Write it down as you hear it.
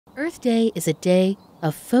Earth Day is a day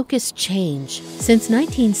of focused change. Since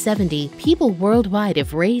 1970, people worldwide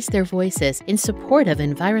have raised their voices in support of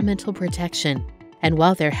environmental protection. And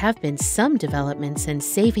while there have been some developments in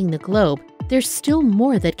saving the globe, there's still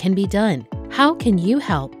more that can be done. How can you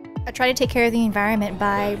help? I try to take care of the environment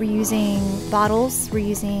by reusing bottles,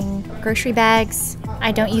 reusing grocery bags.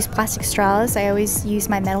 I don't use plastic straws. I always use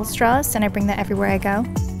my metal straws, and I bring that everywhere I go.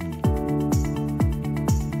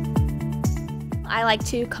 I like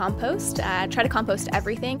to compost. Try to compost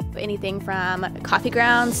everything from coffee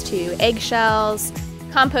grounds to eggshells.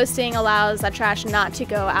 Composting allows that trash not to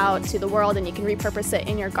go out to the world, and you can repurpose it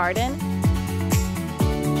in your garden.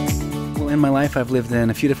 Well, in my life, I've lived in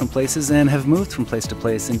a few different places and have moved from place to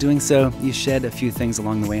place. In doing so, you shed a few things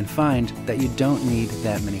along the way and find that you don't need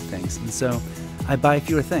that many things. And so I buy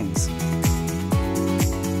fewer things.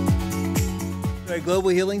 At Global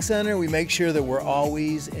Healing Center, we make sure that we're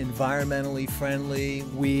always environmentally friendly.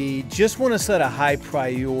 We just want to set a high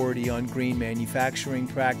priority on green manufacturing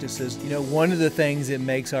practices. You know, one of the things that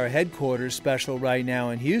makes our headquarters special right now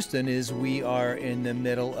in Houston is we are in the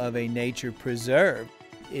middle of a nature preserve.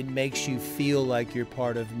 It makes you feel like you're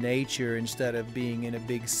part of nature instead of being in a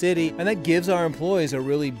big city. And that gives our employees a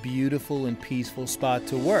really beautiful and peaceful spot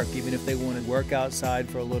to work, even if they want to work outside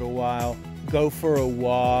for a little while, go for a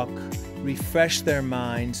walk, refresh their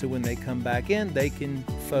mind so when they come back in, they can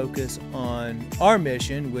focus on our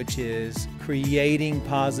mission, which is creating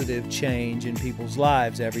positive change in people's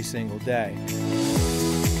lives every single day.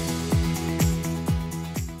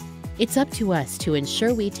 It's up to us to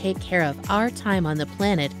ensure we take care of our time on the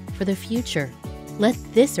planet for the future. Let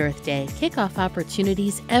this Earth Day kick off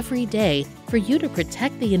opportunities every day for you to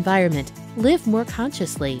protect the environment, live more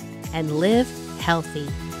consciously, and live healthy.